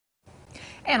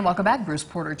And welcome back. Bruce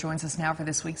Porter joins us now for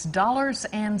this week's Dollars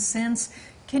and Cents.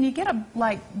 Can you get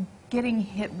getting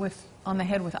hit on the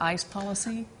head with ice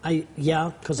policy?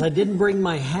 Yeah, because I didn't bring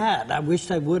my hat. I wished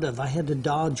I would have. I had to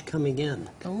dodge coming in.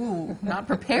 Ooh, not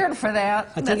prepared for that.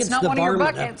 I think That's it's not the one of your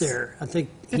varmint buckets. up there. I think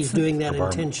he's doing that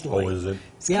intentionally. Oh, is it?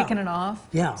 He's kicking it off.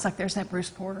 Yeah. It's like, there's that Bruce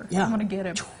Porter. Yeah. I'm going to get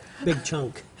him. Big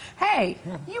chunk. Hey,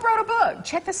 you wrote a book.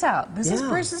 Check this out. This is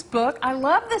Bruce's book. I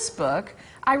love this book.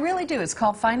 I really do. It's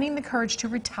called Finding the Courage to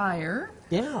Retire.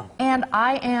 Yeah. And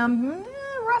I am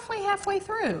roughly halfway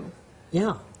through.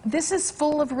 Yeah. This is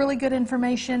full of really good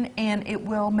information, and it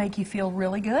will make you feel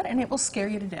really good, and it will scare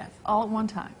you to death all at one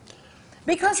time.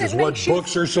 Because Which it is what makes you,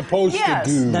 books are supposed to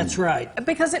do. That's right.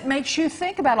 Because it makes you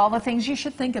think about all the things you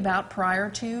should think about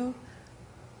prior to,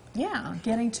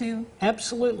 getting to.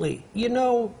 Absolutely. You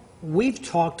know, we've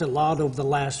talked a lot over the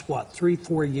last,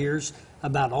 3-4 years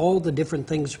about all the different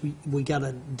things we got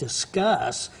to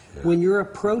discuss when you're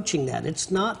approaching that. It's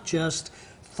not just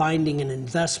finding an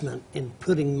investment and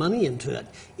putting money into it.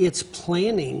 It's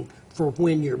planning for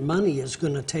when your money is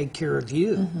going to take care of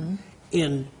you. Mm-hmm.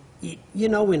 And, you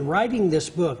know, in writing this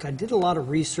book, I did a lot of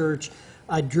research.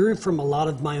 I drew from a lot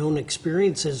of my own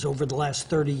experiences over the last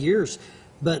 30 years.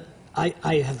 But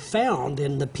I have found,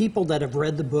 and the people that have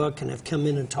read the book and have come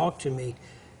in and talked to me,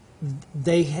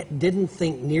 they didn't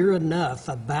think near enough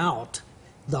about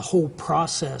the whole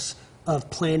process of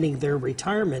planning their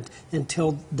retirement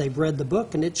until they've read the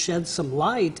book, and it sheds some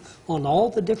light on all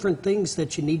the different things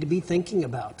that you need to be thinking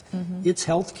about. Mm-hmm. It's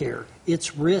health care,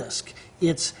 it's risk,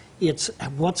 it's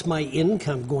what's my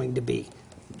income going to be?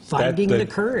 Finding the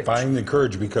courage. Finding the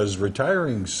courage, because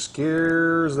retiring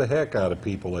scares the heck out of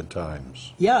people at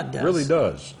times. Yeah, it does. It really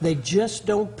does. They just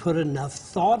don't put enough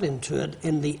thought into it,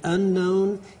 and the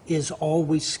unknown is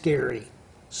always scary.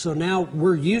 So now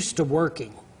we're used to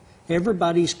working.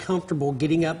 Everybody's comfortable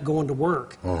getting up, going to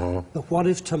work. But what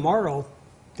if tomorrow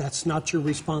that's not your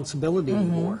responsibility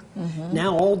anymore?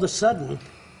 Now all of a sudden,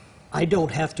 I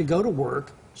don't have to go to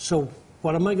work, so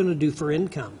what am I going to do for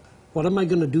income? What am I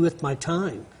going to do with my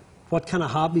time? What kind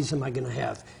of hobbies am I going to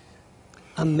have?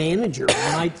 A manager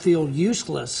might feel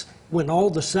useless when all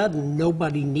of a sudden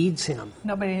nobody needs him.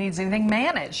 Nobody needs anything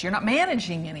managed. You're not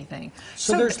managing anything.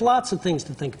 So there's lots of things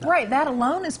to think about. Right, that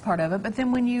alone is part of it. But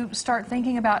then when you start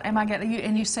thinking about,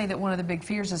 and you say that one of the big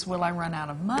fears is, will I run out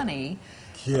of money?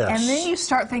 Yes. And then you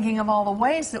start thinking of all the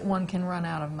ways that one can run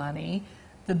out of money.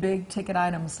 The big ticket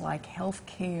items like health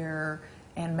care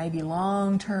and maybe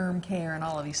long-term care, and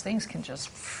all of these things can just,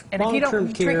 and if you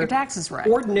don't treat your taxes right.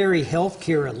 Ordinary health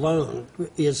care alone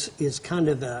is kind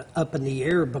of up in the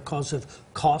air because of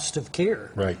cost of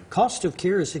care. Right. Cost of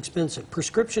care is expensive.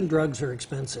 Prescription drugs are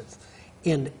expensive.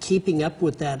 And keeping up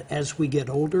with that as we get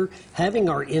older, having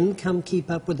our income keep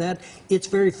up with that, it's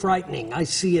very frightening. I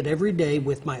see it every day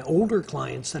with my older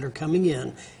clients that are coming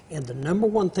in, and the number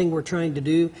one thing we're trying to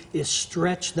do is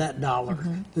stretch that dollar.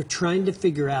 They're trying to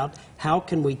figure out, how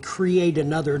can we create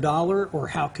another dollar, or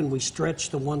how can we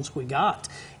stretch the ones we got?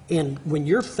 And when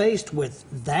you're faced with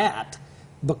that,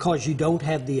 because you don't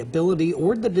have the ability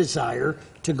or the desire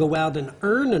to go out and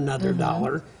earn another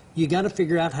dollar, you got to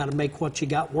figure out how to make what you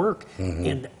got work.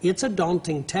 And it's a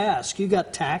daunting task. You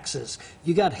got taxes,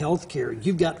 you got health care,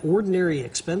 you've got ordinary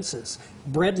expenses.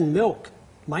 Bread and milk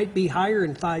might be higher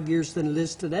in 5 years than it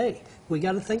is today. We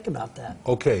got to think about that.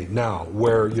 Okay, now,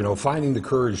 Finding the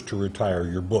Courage to Retire,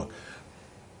 your book.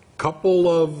 Couple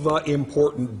of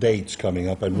important dates coming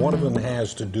up, and one of them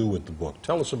has to do with the book.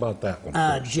 Tell us about that one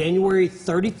first. January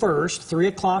 31st, 3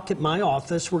 o'clock at my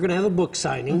office, we're going to have a book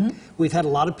signing. We've had a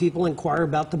lot of people inquire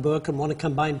about the book and want to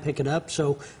come by and pick it up,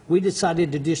 so we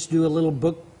decided to just do a little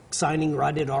book signing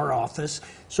right at our office.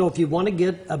 So if you want to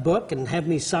get a book and have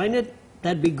me sign it,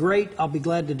 that'd be great. I'll be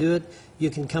glad to do it. You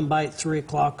can come by at 3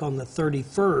 o'clock on the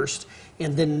 31st.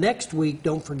 And then next week,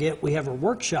 don't forget, we have a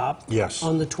workshop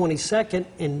on the 22nd.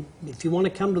 And if you want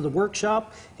to come to the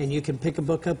workshop and you can pick a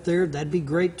book up there, that'd be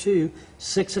great too.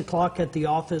 6 o'clock at the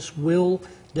office. Will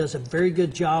does a very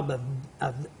good job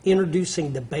of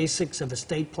introducing the basics of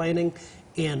estate planning.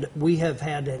 And we have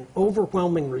had an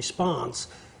overwhelming response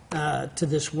to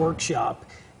this workshop.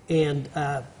 And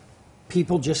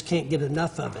people just can't get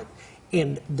enough of it.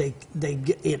 And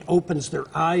it opens their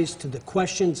eyes to the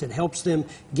questions. It helps them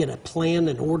get a plan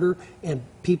and order, and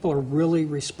people are really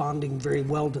responding very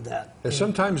well to that. And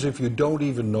sometimes if you don't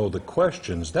even know the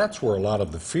questions, that's where a lot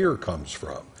of the fear comes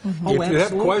from. Oh, if you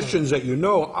have questions that you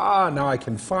know, now I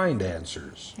can find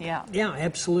answers. Yeah,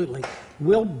 absolutely.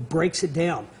 Will breaks it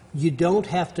down. You don't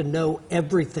have to know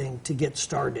everything to get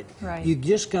started. Right. You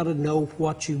just got to know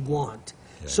what you want.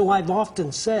 So I've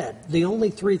often said, the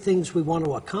only 3 things we want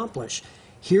to accomplish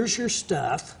here's your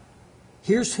stuff,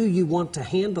 here's who you want to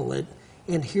handle it,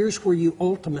 and here's where you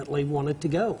ultimately want it to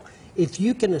go. If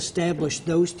you can establish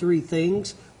those three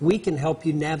things, we can help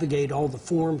you navigate all the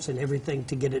forms and everything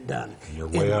to get it done. You're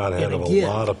way out ahead of a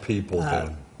lot of people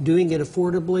then. Doing it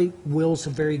affordably, Will's a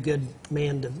very good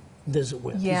man to visit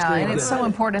with. He's Yeah, very and it's good. so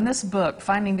important. In this book,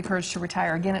 Finding the Courage to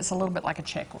Retire, again, it's a little bit like a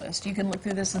checklist. You can look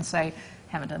through this and say,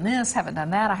 haven't done this, haven't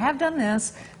done that, I have done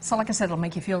this. So like I said, it'll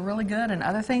make you feel really good, and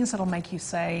other things that'll make you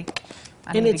say,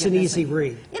 I And need to it's get an this easy in.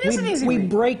 read. It is an easy We read.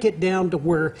 break it down to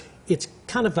where it's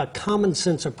kind of a common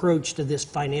sense approach to this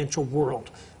financial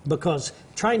world, because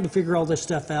trying to figure all this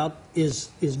stuff out is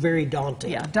very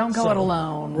daunting. Yeah, don't go it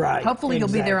alone. Right. Hopefully you'll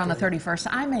be there on the exactly. 31st.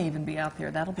 I may even be out there.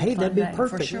 That'll be a Hey, fun that'd be day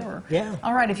perfect. for sure. Yeah.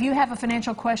 All right, if you have a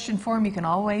financial question for him, you can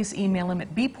always email him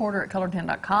at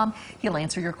bporter@colored10.com. He'll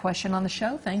answer your question on the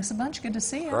show. Thanks a bunch. Good to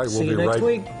see you. All right, See we'll you be next right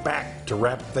week. back to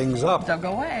wrap things up. Don't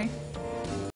go away.